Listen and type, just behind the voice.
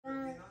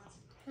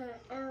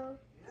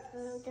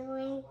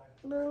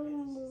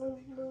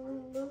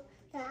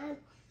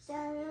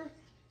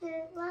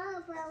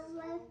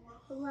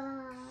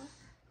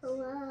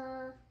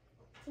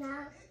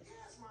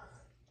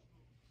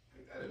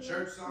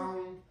church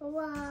song?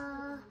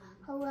 Hurrah,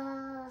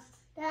 hurrah.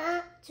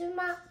 To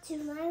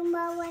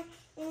my way,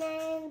 and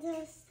then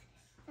just.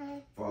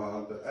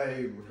 Father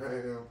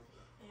Abraham.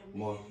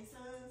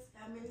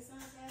 How many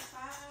sons have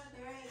father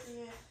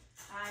Abraham?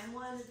 I'm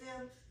one of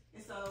them,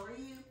 and so are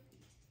you.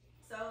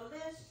 So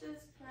let's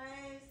just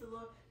praise the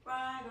Lord.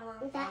 Right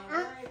on.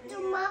 To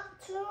my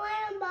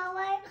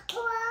way,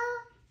 hurrah,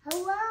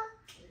 hurrah.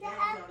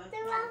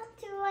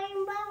 To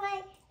my way,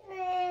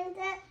 and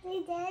that's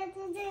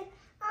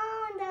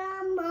on the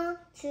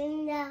mountain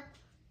now.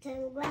 To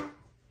rock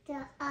the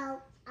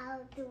out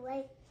the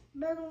way.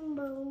 Boom,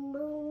 boom,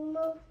 boom,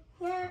 boom.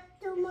 Yeah,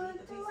 to my way,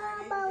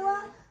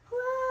 hurrah,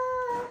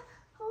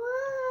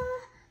 hurrah.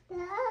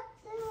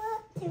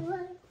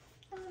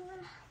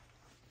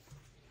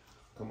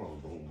 Come on,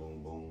 boom, boom,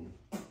 boom.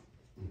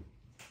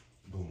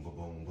 Boom, boom,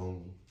 boom, boom.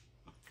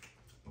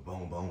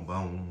 Boom, boom,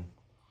 boom.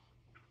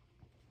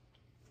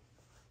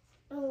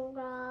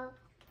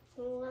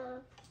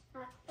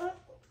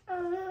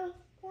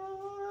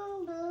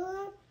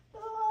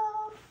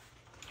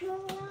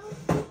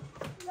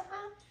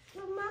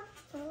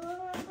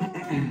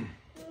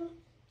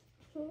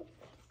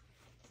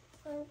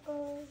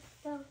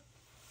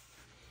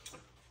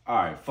 All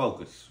right,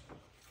 focus,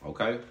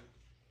 okay?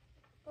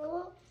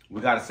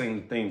 We gotta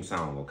sing the theme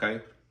song,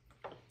 okay?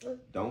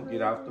 Don't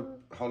get off the,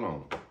 hold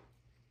on.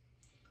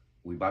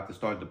 We about to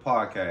start the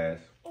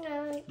podcast.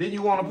 Didn't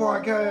you want a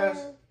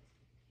podcast?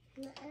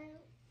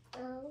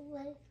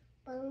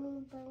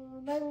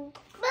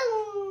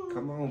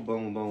 Come on,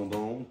 boom, boom,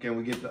 boom. Can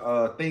we get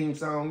the theme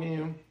song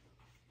in?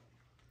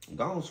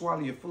 Go on,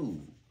 swallow your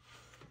food.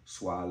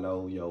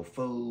 Swallow your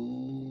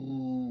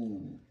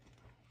food.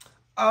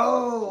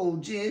 Oh,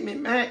 Jimmy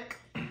Mac,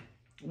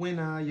 when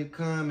are you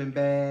coming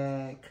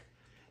back?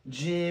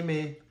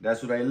 Jimmy,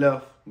 that's what they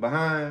left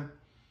behind.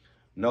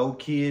 No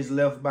kids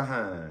left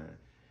behind.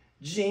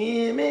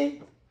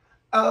 Jimmy,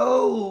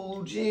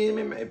 oh,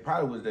 Jimmy Mac. It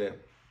probably was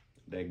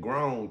that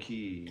grown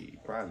kid.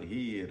 Probably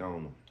hid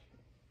on him.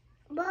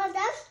 But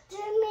that's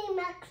Jimmy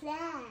my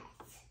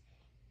class.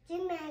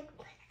 Jimmy my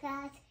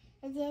class.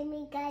 And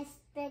Jimmy got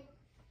stuck.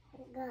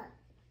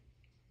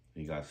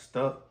 He got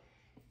stuck.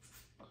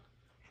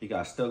 He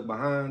got stuck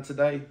behind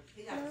today.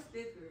 He got a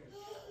sticker.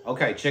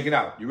 Okay, check it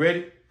out. You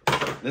ready?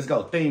 Let's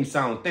go. Theme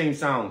song, theme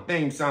song,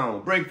 theme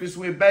song. Breakfast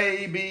with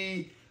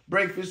baby.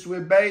 Breakfast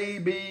with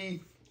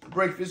baby.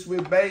 Breakfast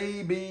with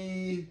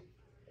baby.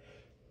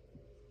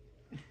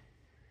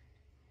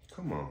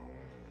 Come on.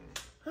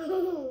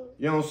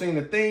 You don't sing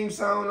the theme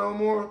song no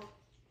more?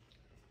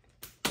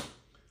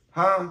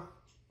 Huh?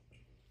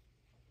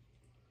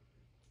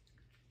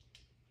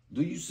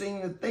 Do you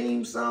sing the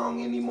theme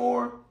song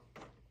anymore?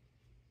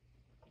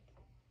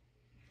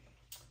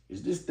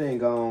 Is this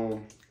thing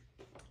on?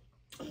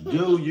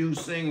 Do you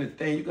sing the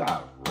thing? You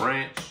got a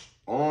ranch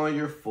on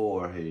your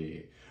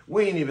forehead.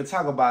 We ain't even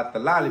talk about the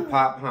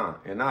lollipop, huh?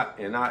 In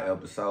our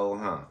episode,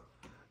 huh?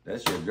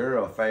 That's your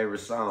girl favorite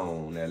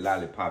song, that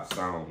lollipop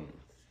song.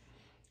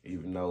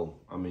 Even though,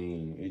 I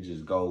mean, it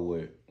just go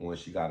with when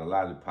she got a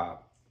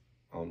lollipop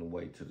on the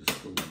way to the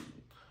school.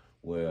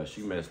 Well,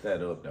 she messed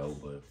that up though,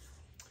 but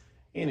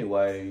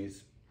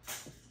anyways,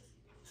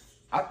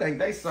 I think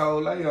they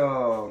sold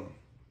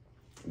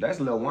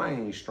that's Lil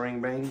Wayne's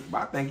String Bean,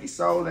 but I think he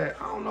sold that.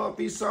 I don't know if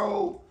he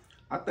sold,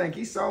 I think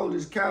he sold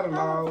his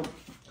catalog.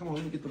 Come on,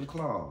 let me get them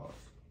claws.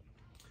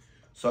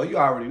 So you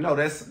already know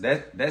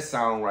that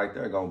song right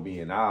there gonna be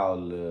in all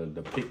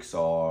the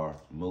Pixar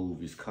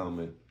movies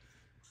coming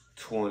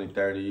 20,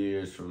 30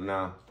 years from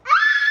now.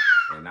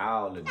 And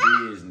all the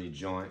Disney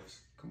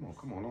joints. Come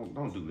on,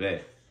 don't do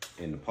that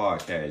in the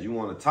podcast. You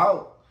wanna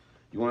talk?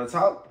 You wanna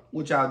talk?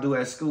 What y'all do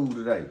at school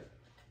today?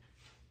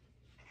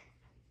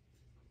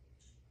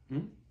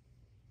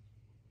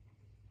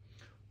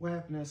 What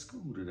happened at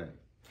school today?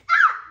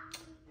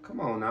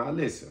 Come on now,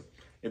 listen.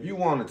 If you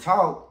want to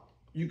talk,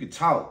 you can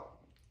talk.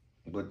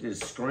 But this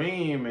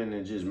screaming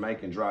and just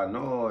making dry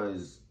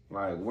noise,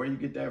 like, where you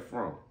get that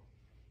from?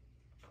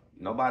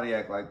 Nobody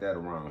act like that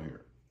around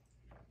here.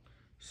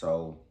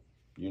 So,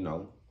 you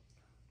know.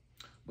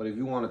 But if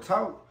you want to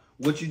talk,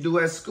 what you do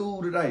at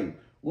school today?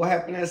 What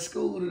happened at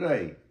school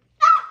today?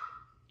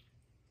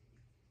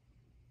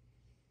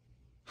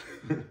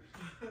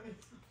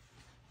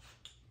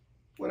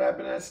 What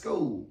happened at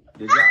school?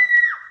 Did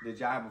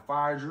y'all have a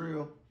fire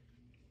drill?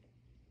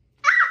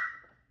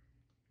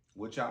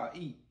 What y'all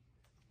eat?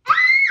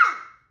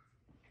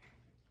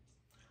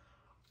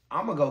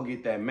 I'm gonna go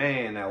get that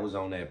man that was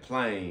on that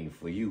plane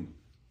for you.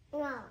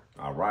 No.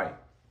 All right.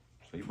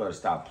 So you better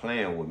stop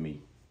playing with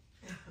me.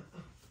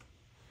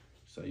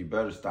 So you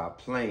better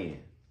stop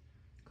playing.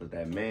 Because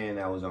that man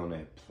that was on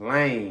that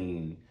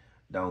plane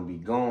don't be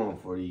going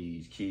for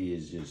these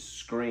kids just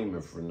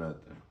screaming for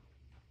nothing.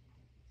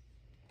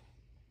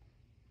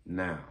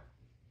 Now,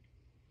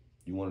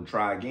 you want to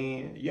try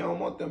again? You don't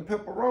want them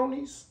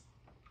pepperonis?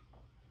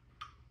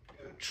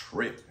 You're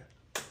tripping.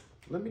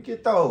 Let me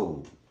get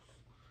those.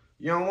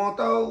 You don't want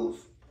those?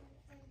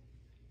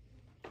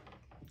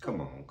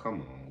 Come on.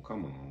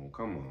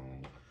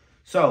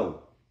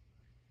 So,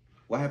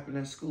 What happened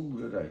at school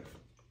today?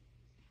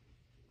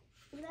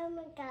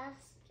 Mama got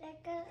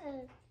sticker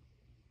and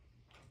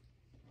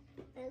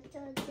so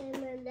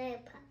Jimmy leg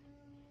pop.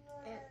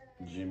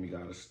 Jimmy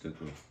got a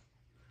sticker.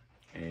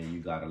 And you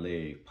got a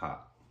leg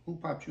pop. Who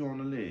popped you on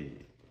the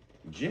leg?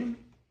 Jimmy?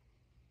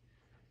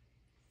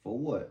 For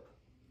what?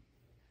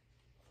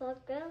 For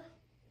girl.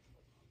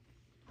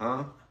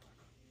 Huh?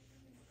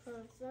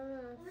 For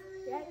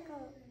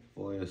sticker.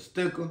 For a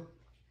sticker?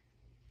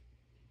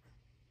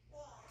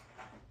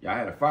 Y'all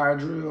had a fire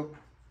drill?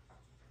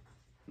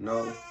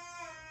 No? That's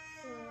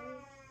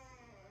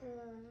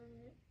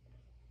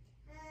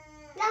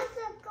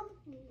the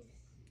cookies.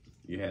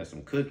 You had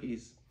some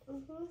cookies?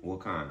 Mm-hmm. What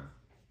kind?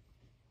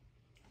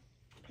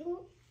 Pink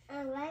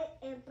and white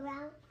and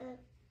brown and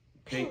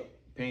Pink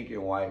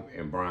and white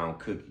and brown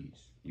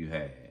cookies you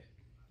had.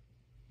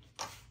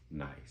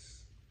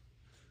 Nice.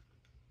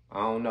 I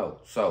don't know.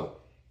 So,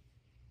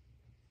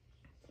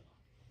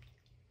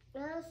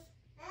 That's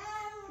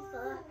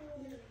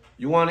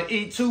you want to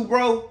eat too,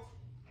 bro?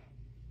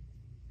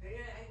 Yeah,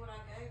 ain't what I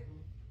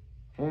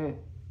gave him.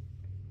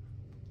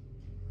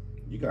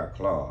 You got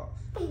claws.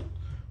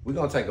 We're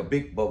going to take a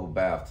big bubble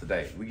bath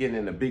today. We're getting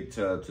in the big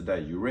tub today.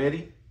 You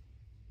ready?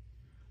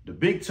 The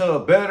big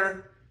tub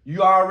better.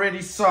 You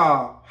already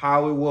saw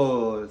how it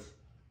was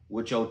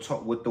with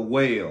with the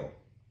whale.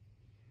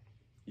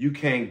 You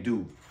can't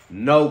do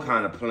no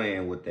kind of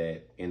playing with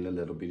that in the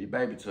little bitty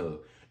baby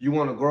tub. You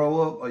want to grow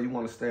up or you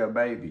want to stay a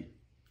baby?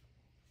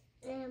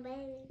 yeah, baby.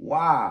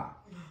 Why?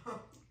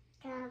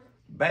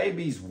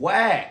 Baby's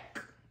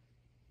whack.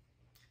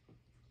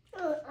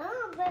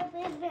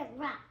 Baby,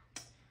 rock.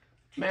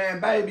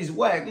 Man, baby's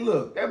whack.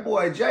 Look, that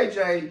boy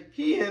JJ,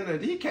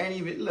 he can't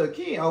even, look,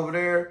 he ain't over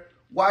there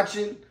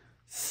watching,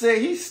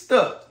 he's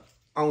stuck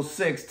on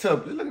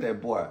sextuplets. Look at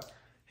that boy.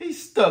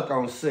 He's stuck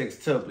on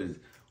sextuplets.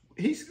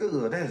 He's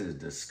good. That is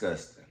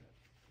disgusting.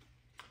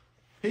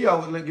 He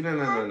over, look, no.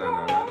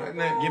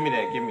 Give me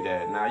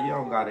that. Nah, you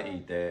don't gotta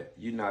eat that.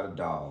 You're not a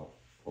dog,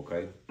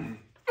 okay?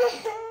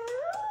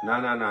 No,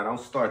 don't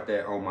start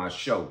that on my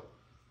show.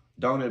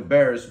 Don't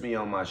embarrass me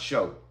on my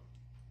show.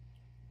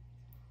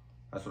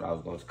 That's what I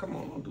was going to, come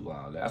on, don't do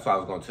all that. That's what I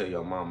was going to tell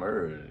your mama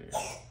earlier.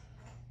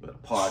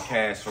 But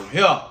podcast from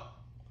here.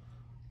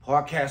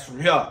 Podcast from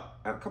here.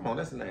 Come on,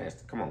 that's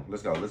nasty. Come on,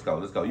 let's go.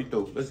 You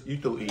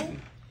through eating.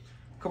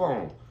 Come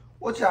on.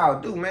 What y'all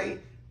do,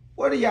 man?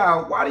 What are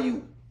y'all, why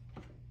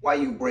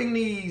you bring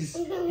these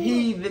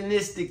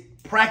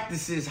heathenistic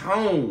practices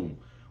home?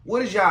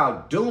 What is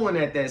y'all doing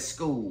at that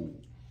school?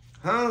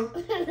 Huh?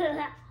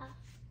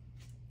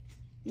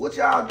 What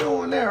y'all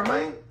doing there,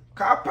 man?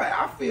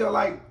 I feel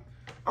like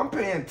I'm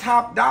paying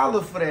top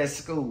dollar for that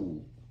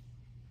school.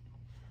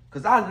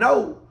 Cause I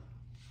know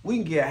we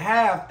can get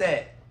half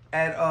that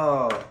at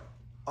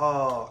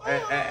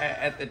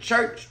the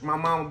church my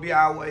mama be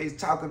always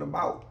talking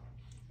about.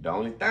 The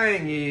only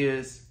thing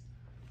is,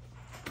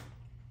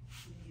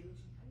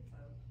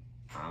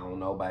 I don't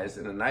know about it's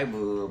in the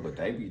neighborhood, but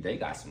they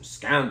got some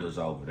scandals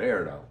over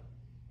there though.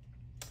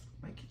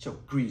 Man, get your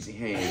greasy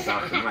hands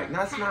off the mic.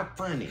 No, it's not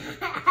funny.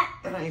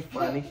 That ain't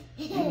funny.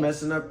 You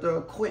messing up the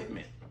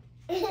equipment.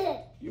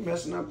 You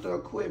messing up the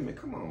equipment.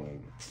 Come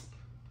on.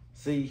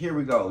 See, here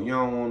we go. You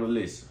don't want to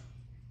listen.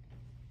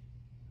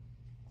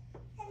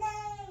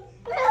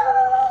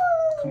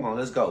 Come on,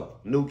 let's go.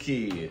 New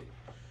kid.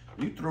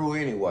 You through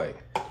anyway.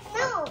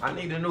 No. I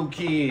need a new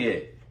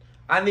kid.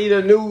 I need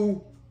a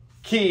new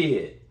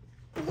kid.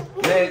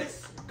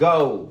 Let's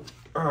go.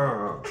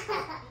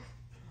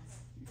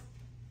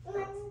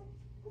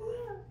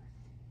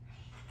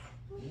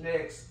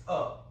 Next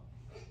up.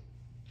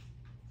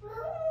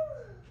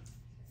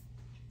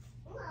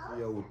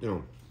 Yo, with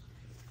them.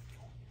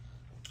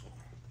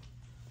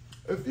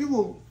 If you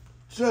will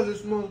tell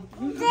this mother,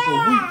 this is a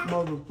weak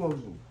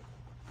motherfucker.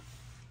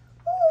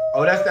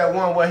 Oh, that's that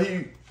one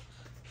where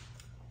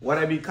what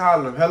they be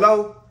calling him?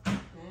 Hello? I'm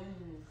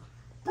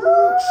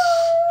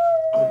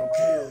gonna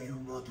kill you,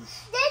 mother.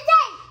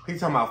 He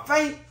talking about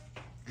fate.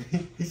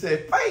 He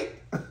said fate.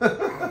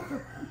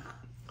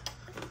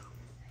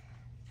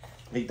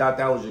 He thought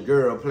that was your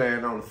girl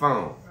playing on the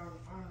phone.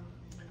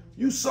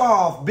 You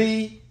soft,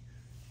 B.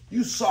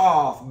 You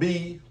soft,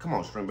 B. Come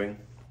on, String Bean.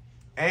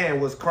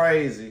 And what's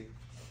crazy,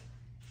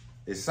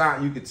 it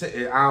sound, you could tell,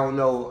 I don't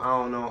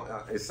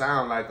know. It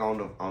sound like on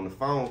the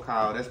phone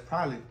call, that's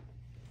probably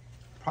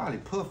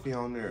Puffy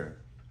on there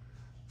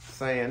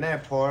saying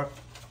that part.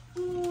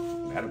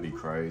 That'll be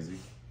crazy.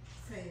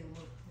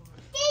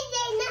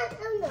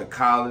 The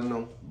calling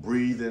them,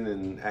 breathing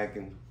and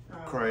acting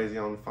crazy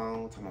on the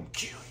phone. Talking, I'm gonna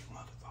kill you,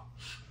 motherfucker.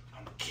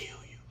 I'm gonna kill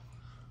you.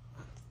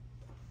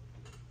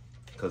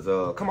 Cause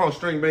come on,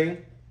 String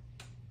Bean.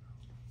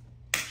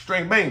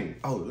 String Bean.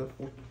 Oh, look.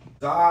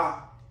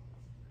 Da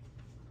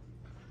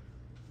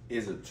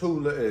is the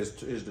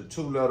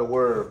two-letter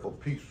word for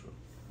pizza.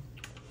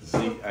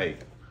 Z-A.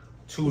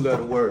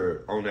 Two-letter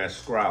word on that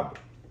Scrabble.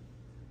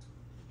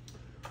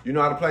 You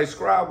know how to play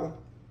Scrabble?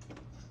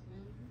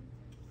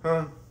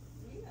 Huh?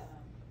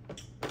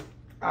 Yeah.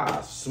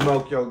 I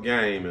smoke your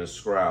game in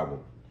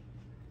Scrabble.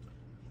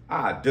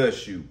 I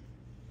dust you.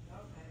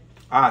 Okay.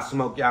 I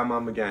smoke y'all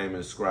mama game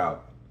and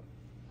scrap.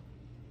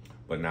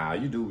 But nah,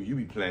 you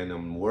be playing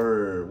them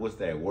what's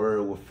that,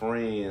 word with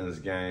friends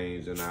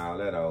games and all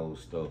that old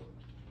stuff.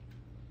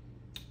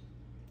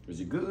 Is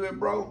he good,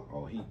 bro?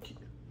 Oh, he.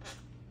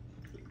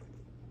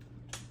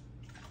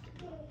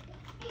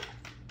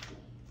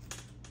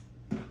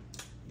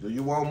 Do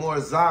you want more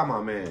za,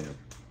 my man?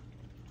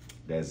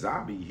 That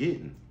za be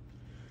hitting.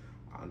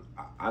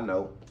 I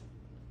know.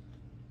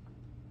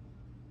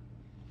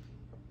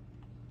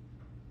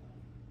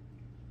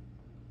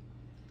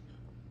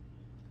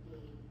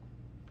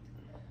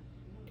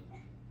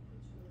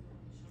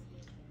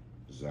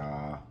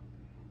 Za.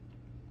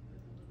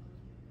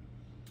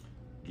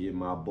 Give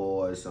my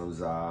boy some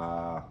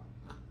za.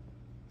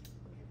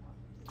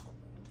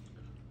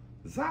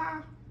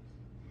 Za.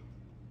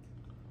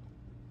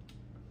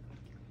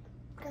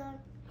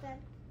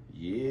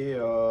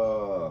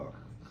 Yeah.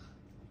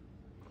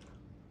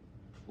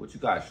 What you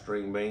got,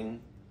 string bean?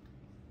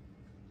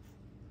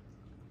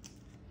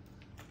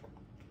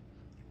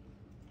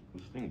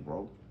 What you think,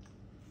 bro?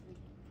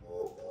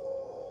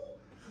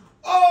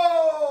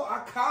 Oh, I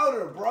caught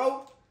her,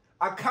 bro.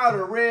 I caught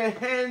her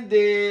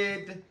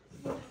red-handed.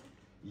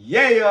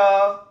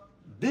 Yeah.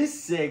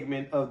 This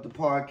segment of the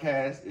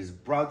podcast is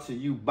brought to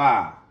you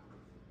by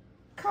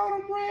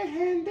Caught him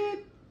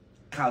red-handed.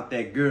 Caught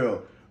that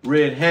girl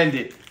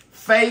red-handed.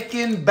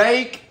 Faking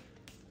bake.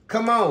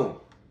 Come on.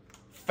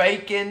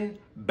 Faking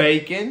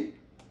bacon.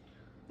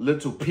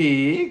 Little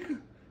pig.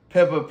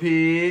 Peppa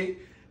Pig.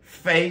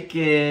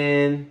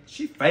 Faking.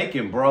 She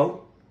faking,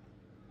 bro.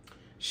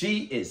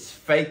 She is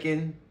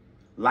faking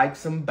like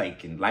some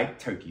bacon, like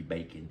turkey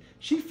bacon.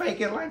 She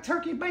faking like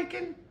turkey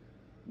bacon?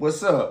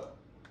 What's up?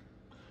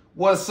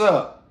 What's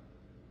up?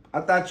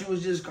 I thought she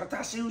was just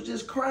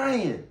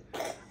crying.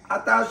 I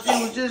thought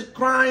she was just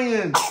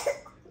crying.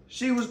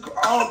 She was,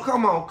 oh,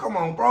 come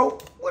on, bro.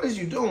 What is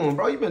you doing,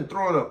 bro? You been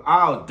throwing up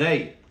all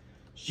day.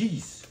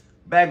 Jeez.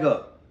 Back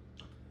up.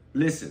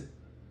 Listen.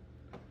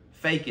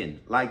 Faking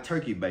like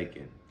turkey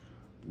bacon.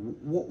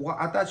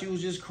 I thought you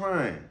was just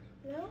crying.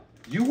 No.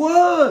 You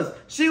was.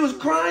 She was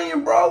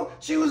crying, bro.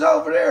 She was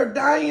over there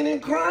dying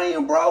and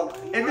crying, bro.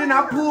 And then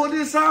I pulled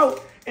this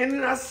out. And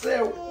then I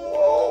said,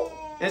 whoa.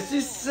 And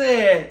she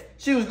said,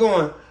 she was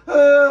going,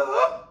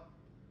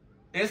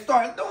 and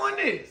started doing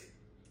this.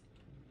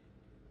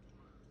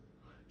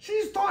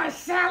 She started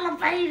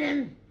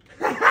salivating.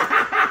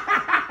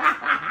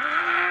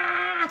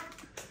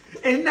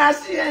 And now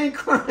she ain't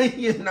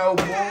crying no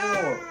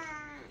more.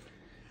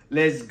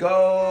 Let's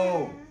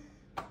go.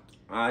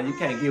 You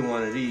can't get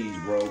one of these,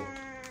 bro.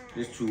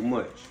 This too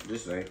much.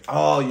 This ain't.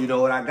 Oh, you know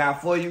what I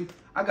got for you?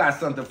 I got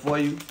something for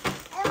you.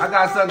 I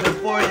got something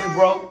for you,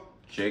 bro.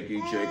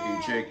 Checky.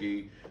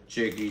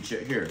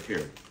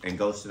 Here. And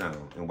go sit down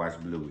and watch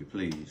Bluey,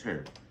 please.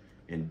 Here.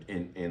 And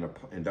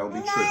don't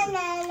be tripping.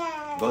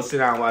 Go sit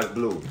down and watch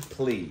Bluey,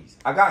 please.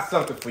 I got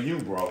something for you,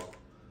 bro.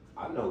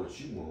 I know what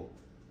you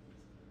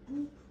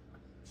want.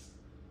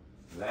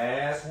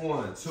 Last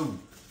one, too.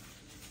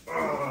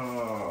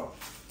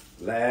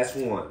 Last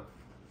one.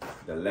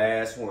 The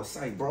last one.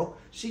 Say, bro,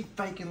 she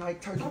faking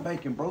like turkey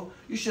bacon, bro.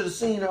 You should have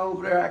seen her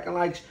over there acting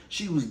like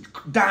she was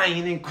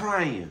dying and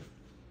crying.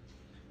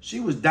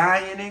 She was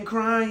dying and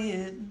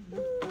crying.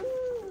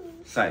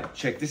 Say,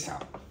 check this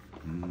out.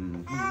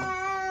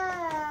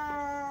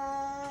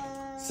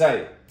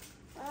 Say,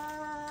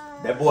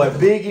 that boy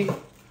Biggie.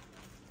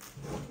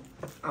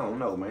 I don't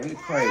know, man.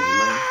 It's crazy,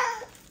 man.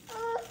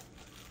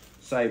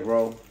 Say,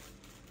 bro.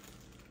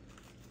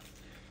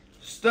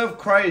 Stuff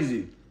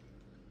crazy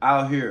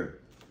out here.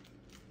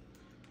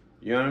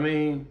 You know what I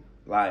mean?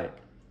 Like,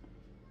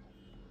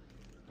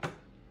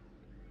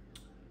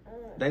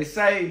 they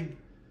say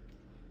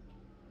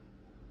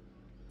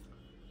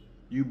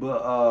you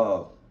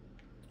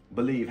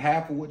believe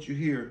half of what you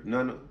hear,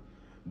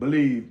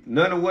 believe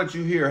none of what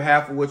you hear,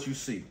 half of what you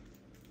see.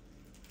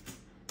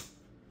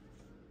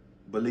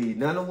 Believe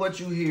none of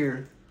what you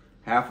hear,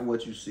 half of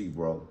what you see,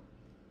 bro.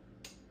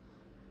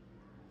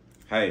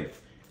 Hey,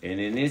 and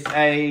in this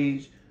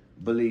age,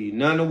 believe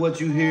none of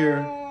what you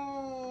hear,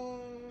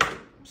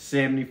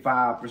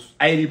 75%,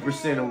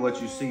 80% of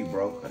what you see,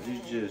 bro. Cause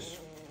it's just,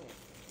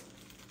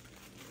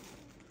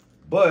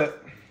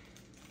 but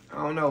I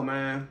don't know,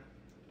 man.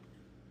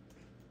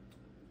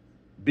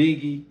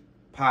 Biggie,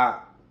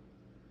 PAC.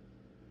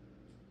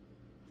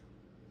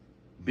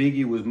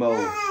 Biggie was more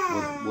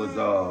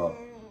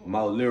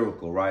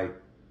lyrical, right?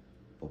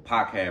 But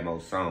PAC had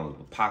more songs.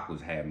 But PAC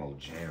had more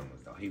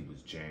jammers, though. He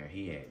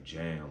had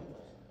jams.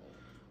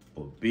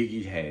 But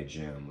Biggie had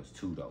jammers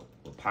too, though.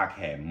 But PAC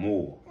had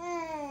more.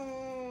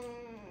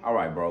 All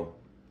right, bro.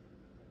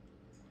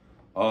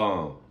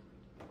 Come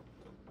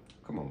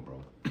on,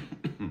 bro.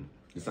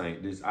 This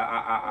ain't this.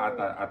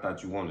 I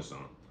thought you wanted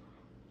something.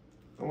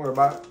 Don't worry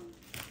about it.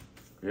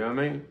 You know what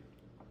I mean?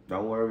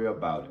 Don't worry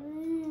about it.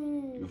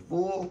 You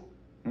fool?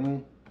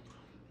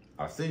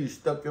 I see you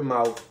stuff your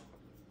mouth.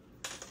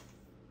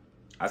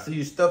 I see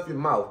you stuff your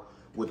mouth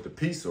with the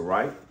pizza,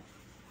 right?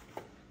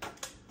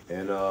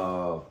 And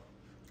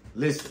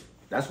Listen,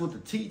 that's what the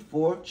teeth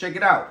for. Check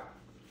it out.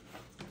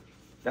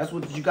 That's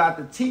what you got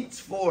the teats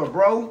for,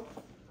 bro.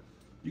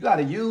 You got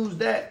to use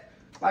that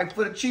like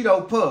for the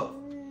Cheeto Puff.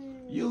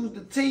 Use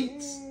the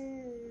teats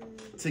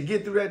to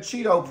get through that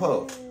Cheeto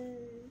Puff.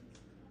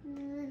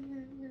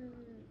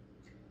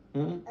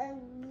 Hmm?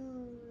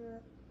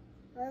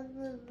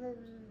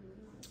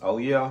 Oh,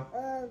 yeah?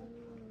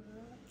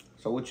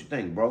 So what you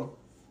think, bro?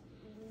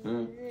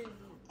 Hmm?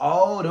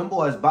 Oh, them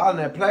boys balling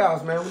that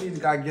playoffs, man. We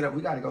gotta get up.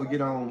 We gotta go get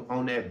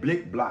on that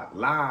Blick Block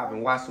live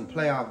and watch some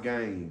playoff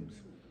games.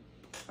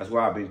 That's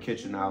where I've been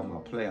catching all my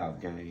playoff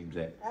games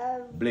at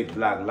Blick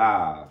Block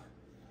Live.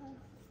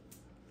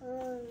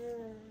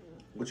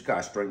 What you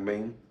got, String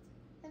Bean?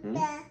 Hmm?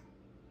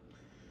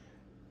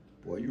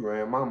 Boy, you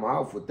ran mama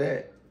off with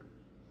that.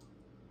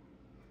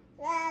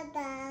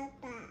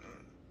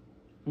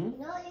 Hmm? No,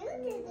 you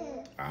did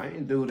it. I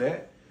ain't do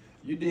that.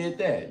 You did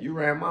that. You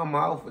ran mama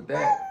off with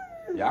that.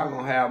 Y'all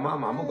gonna have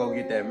mama. I'm gonna go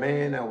get that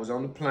man that was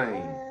on the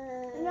plane.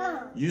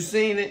 No. You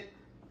seen it?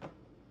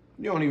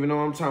 You don't even know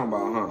what I'm talking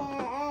about,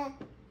 huh?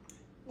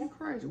 You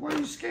crazy. Why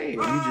you scared?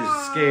 You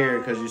just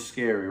scared because you're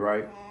scary,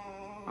 right?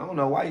 I don't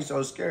know why you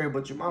so scary,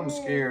 but your mama's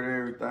scared of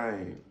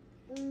everything.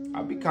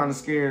 I be kind of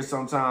scared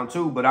sometimes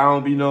too, but I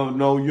don't be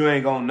no, you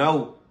ain't gonna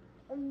know.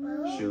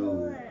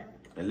 Shoot.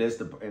 Unless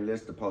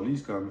the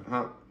police come,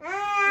 huh?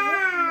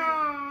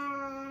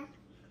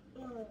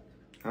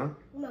 Huh?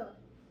 No.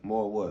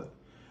 More what?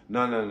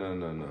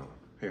 No.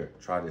 Here,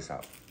 try this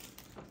out.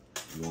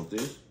 You want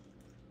this?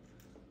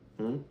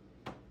 Hmm?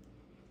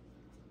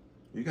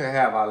 You can't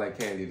have all that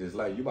candy this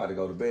late. You about to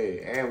go to bed.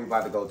 And we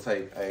about to go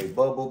take a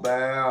bubble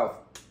bath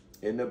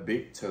in the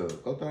big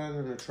tub. Go throw that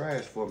in the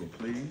trash for me,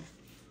 please.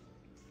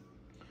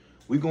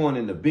 We going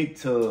in the big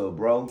tub,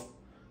 bro.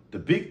 The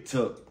big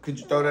tub. Could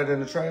you throw that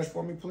in the trash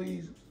for me,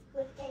 please?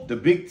 The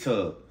big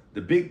tub.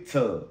 The big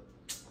tub.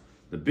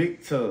 The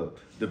big tub.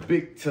 The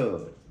big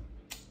tub.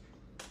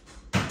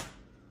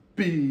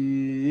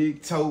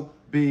 Big toe,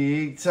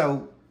 big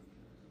toe.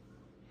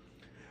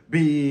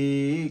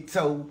 Big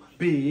toe,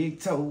 big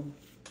toe.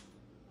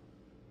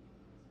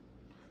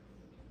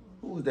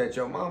 Who's that,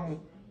 your mama?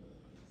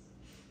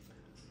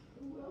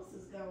 Who else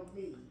is gonna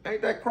be?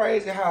 Ain't that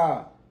crazy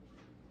how?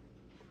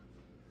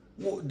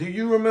 Do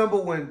you remember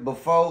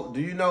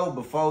do you know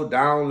before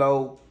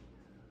download,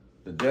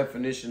 the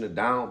definition of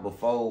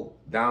before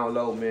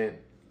download meant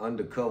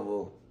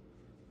undercover?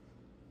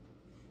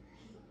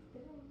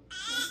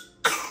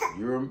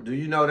 Do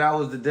you know that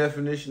was the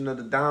definition of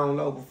the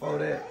download before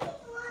that?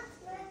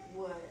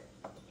 What?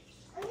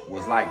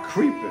 Was like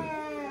creeping.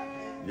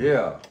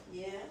 Yeah.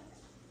 Yeah.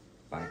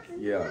 Like,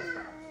 yeah.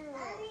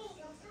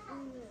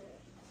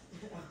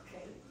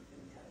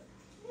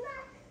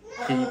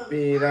 Keep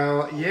it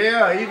on.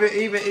 Yeah,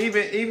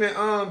 even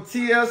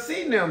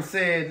TLC and them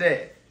said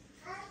that.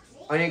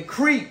 And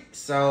creep.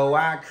 So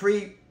I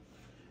creep.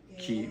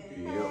 Keep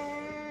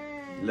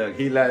it. Look,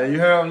 he like, you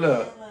heard him,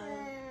 look.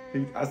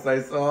 I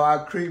say, so I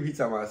creep. He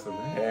talking about some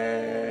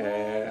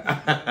hair.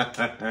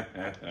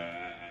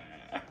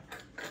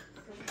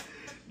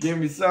 Give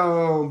me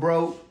some,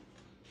 bro.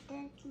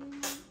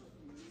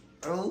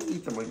 Oh, he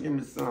talking about, give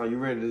me some. You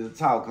ready to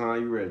talk, huh?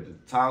 You ready to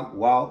talk,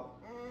 walk?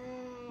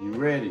 You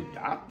ready?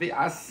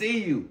 I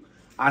see you.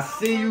 I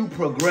see you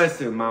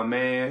progressing, my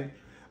man.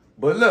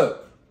 But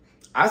look,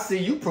 I see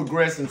you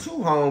progressing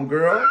too, home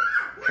girl.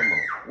 Come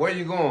on. Where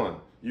you going?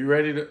 You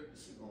ready to?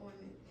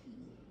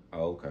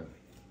 Oh, okay.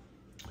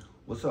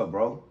 What's up,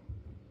 bro?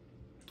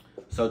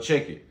 So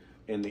check it.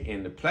 In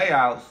the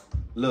playoffs,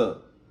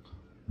 look,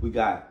 we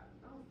got.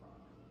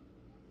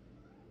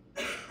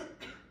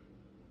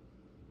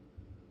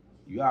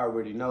 You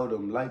already know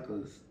them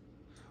Lakers,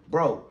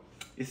 bro.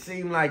 It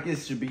seemed like it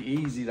should be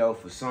easy though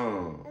for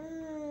some,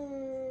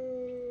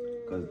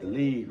 cause the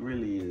league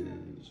really is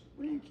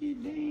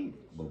rinky dink.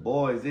 But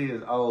boys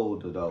is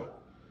older though.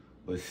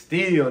 But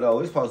still though,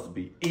 it's supposed to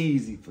be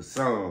easy for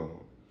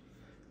some,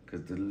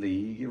 cause the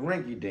league is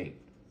rinky dink.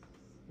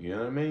 You know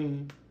what I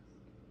mean?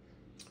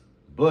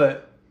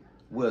 But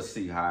we'll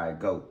see how it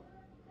go.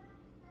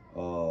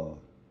 Your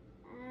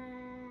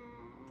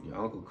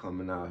uncle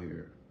coming out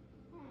here.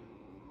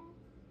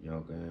 Your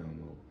Uncle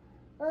Elmo.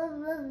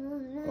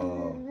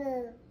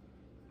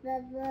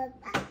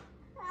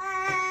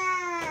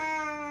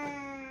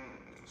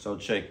 So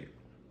check it.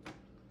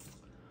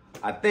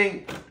 I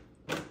think,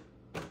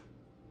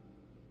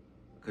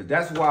 cause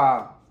that's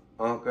why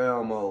Uncle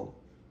Elmo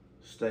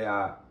stay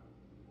out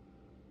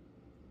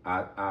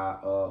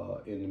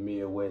in the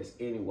Midwest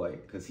anyway,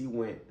 cause he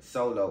went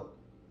solo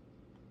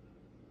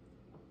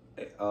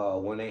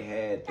when they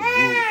had the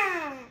group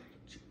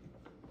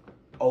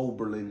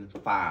Oberlin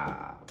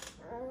 5.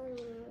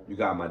 You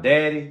got my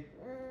daddy,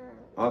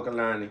 Uncle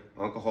Lonnie,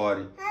 Uncle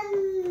Hardy,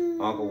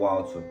 Uncle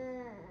Walter,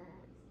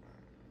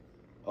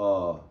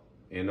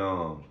 and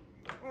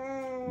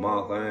my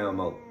Uncle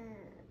Elmo,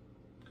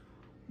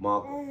 my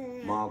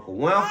Uncle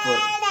Winford,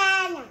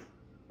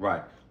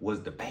 right,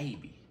 was the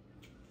baby.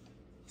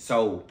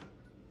 So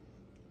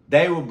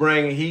they were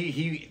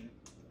bringing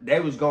they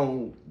was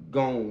gonna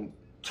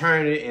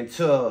turn it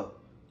into,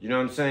 you know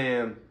what I'm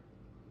saying,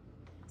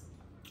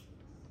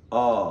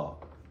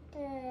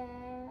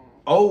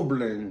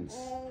 Oberlins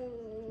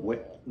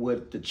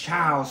with the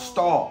child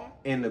star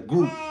in the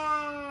group.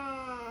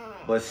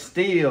 But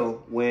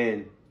still,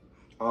 when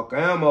Uncle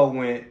Elmo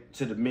went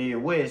to the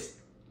Midwest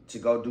to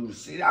go do the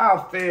city, it all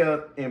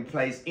fell in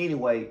place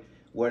anyway,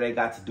 where they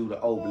got to do the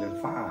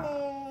Oberlin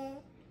 5.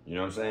 You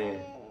know what I'm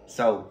saying?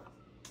 So,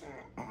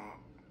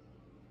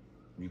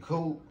 you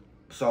cool?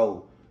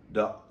 So,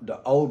 the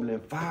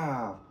Oberlin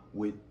 5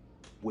 with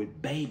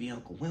baby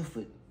Uncle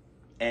Winford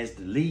as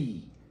the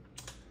lead.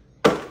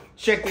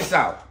 Check this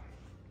out.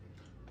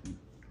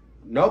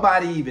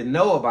 Nobody even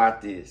know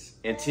about this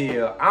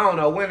until, I don't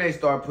know when they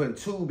start putting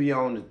Tubi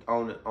on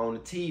the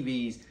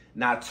TVs.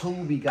 Now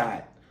Tubi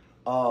got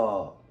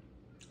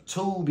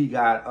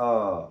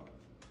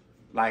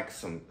like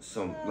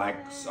like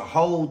a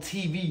whole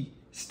TV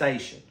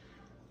station,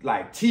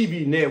 like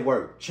TV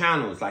network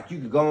channels. Like you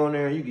could go on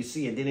there and you can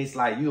see, and then it's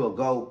like you'll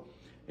go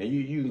and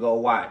you can go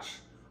watch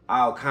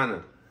all kind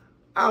of,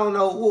 I don't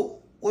know,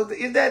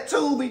 is that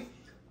Tubi?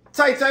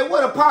 Tay,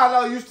 what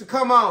Apollo used to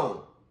come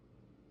on?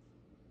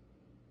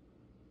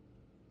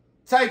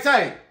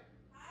 Tay,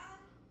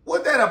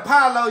 what that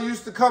Apollo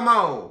used to come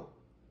on?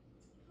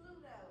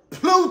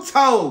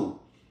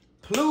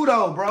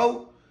 Pluto,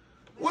 bro.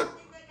 What? I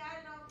think they got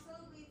it on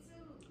Tubi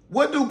too.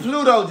 What do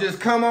Pluto just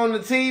come on the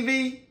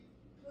TV?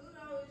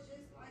 Pluto is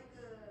just like a.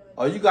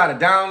 Oh, you gotta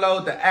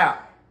download the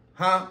app,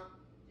 huh?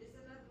 It's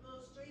another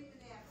little streaming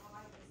app on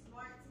like a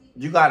smart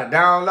TV. You gotta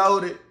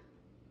download it.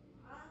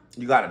 Huh?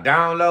 You gotta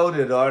download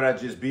it, or that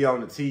just be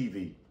on the TV.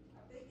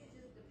 I think it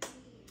just depends.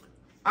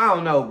 I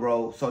don't know,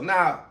 bro. So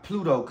now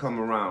Pluto come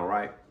around,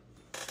 right?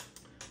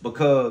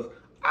 Because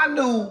I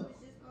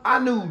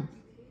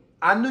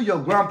knew your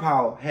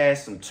grandpa had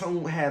some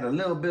tune, had a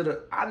little bit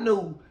of. I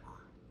knew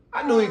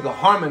he could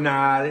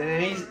harmonize,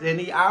 and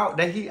he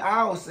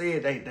all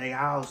said they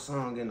all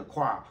sung in the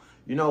choir.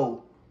 You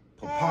know,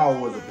 Papa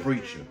was a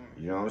preacher.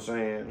 You know what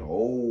I'm saying?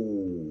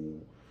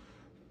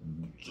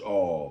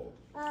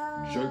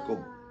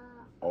 Jacob,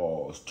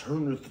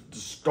 turneth the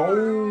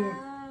stone,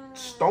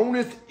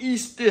 stoneth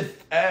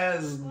easteth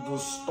as the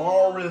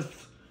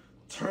stareth,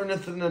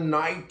 turneth in the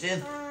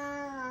nighteth.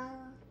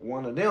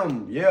 One of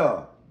them,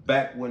 yeah.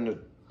 Back when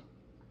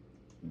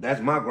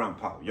that's my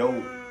grandpa,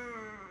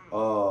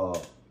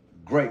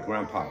 great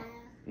grandpa,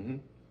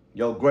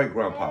 your great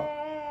grandpa.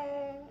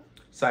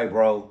 Say,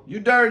 bro, you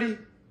dirty?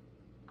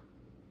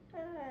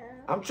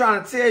 I'm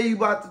trying to tell you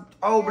about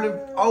the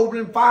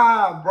Oberlin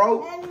 5,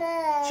 bro.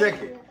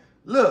 Check it.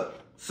 Look,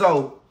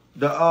 so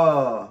the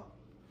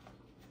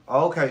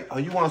okay. Oh,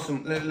 you want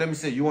some? Let me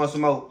see. You want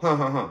some more?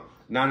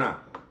 Nah.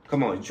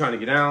 Come on, you trying to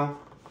get down?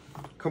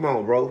 Come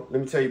on, bro. Let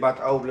me tell you about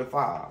the Oberlin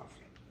 5.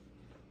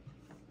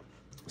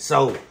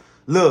 So,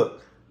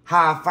 look,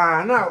 how I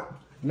find out,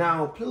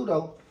 now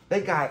Pluto,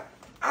 they got,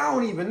 I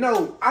don't even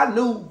know, I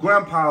knew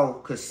Grandpa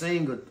could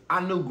sing, could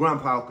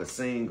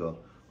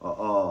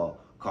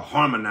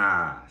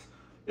harmonize.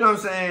 You know what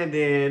I'm saying?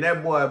 Then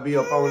that boy be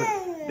up on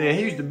it. Then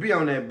he used to be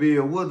on that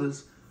bill with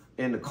us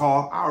in the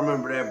car. I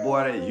remember that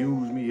boy that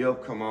used me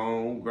up. Come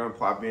on,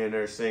 Grandpa be in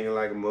there singing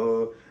like a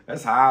mug.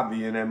 That's how I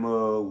be in that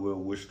mug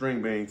with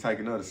String Bean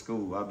taking her to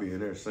school. I be in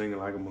there singing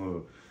like a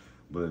mug.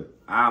 But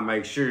I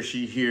make sure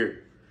she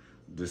hear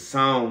the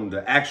song,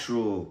 the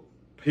actual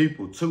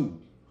people too,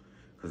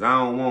 cause I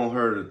don't want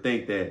her to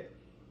think that,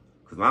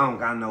 cause I don't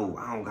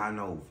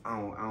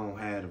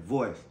have the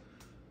voice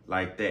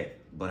like that.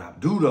 But I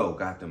do though,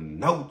 got them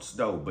notes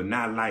though, but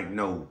not like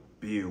no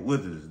Bill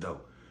Withers though.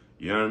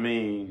 You know what I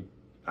mean?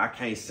 I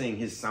can't sing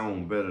his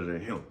song better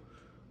than him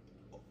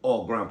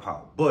or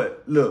Grandpa.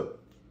 But look,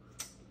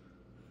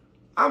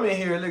 I'm in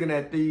here looking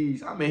at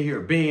these. I'm in here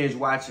binge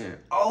watching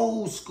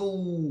old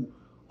school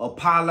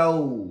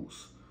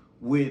Apollos.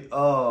 With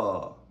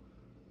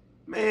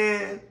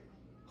man,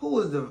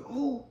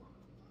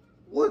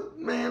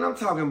 I'm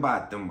talking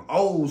about them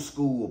old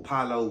school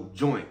Apollo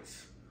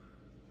joints.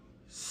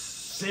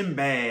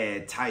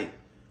 Sinbad type,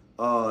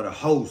 the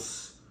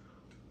host,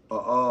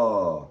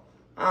 I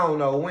don't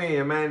know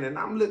when, man, and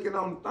I'm looking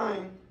on the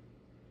thing,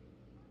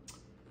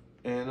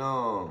 and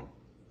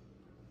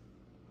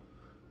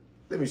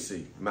let me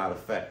see, matter of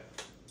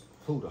fact,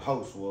 who the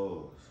host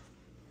was,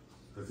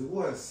 because it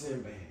wasn't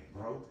Sinbad,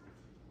 bro.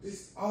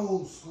 This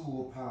old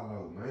school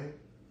Apollo, man.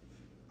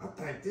 I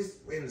think this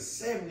in the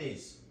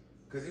 70s,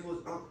 because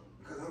Uncle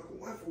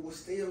Winfrey was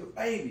still a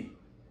baby.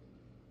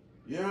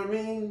 You know what I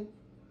mean?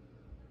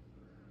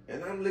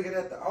 And I'm looking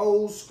at the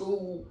old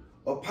school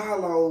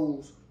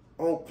Apollos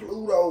on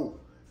Pluto,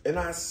 and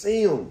I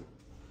see them.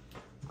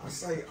 I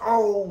say,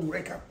 oh,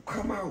 they got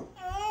come out.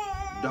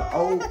 The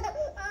old and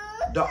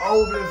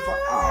for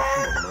come on,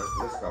 man.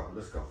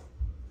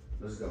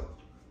 Let's go.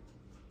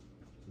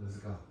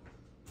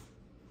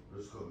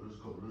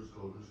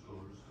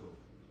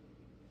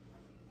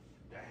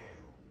 Damn.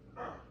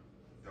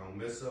 Don't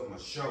mess up my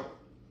show.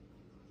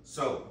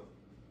 So,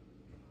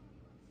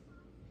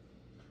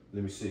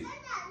 let me see.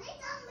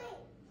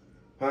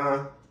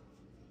 Huh?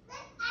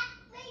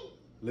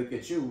 Look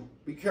at you.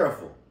 Be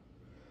careful.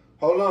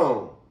 Hold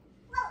on.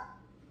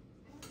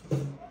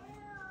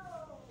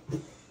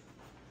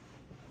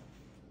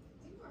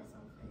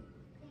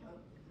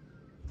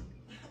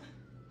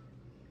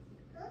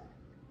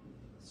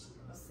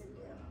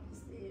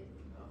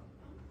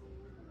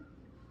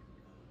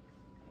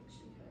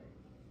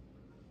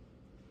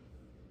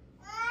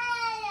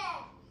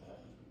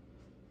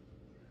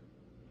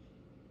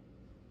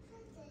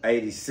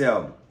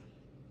 $87.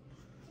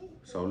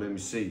 So let me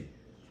see.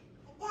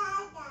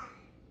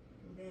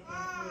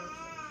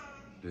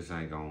 This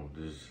ain't gonna,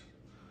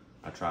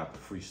 I tried to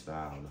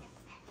freestyle.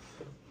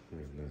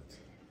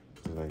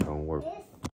 This ain't gonna work.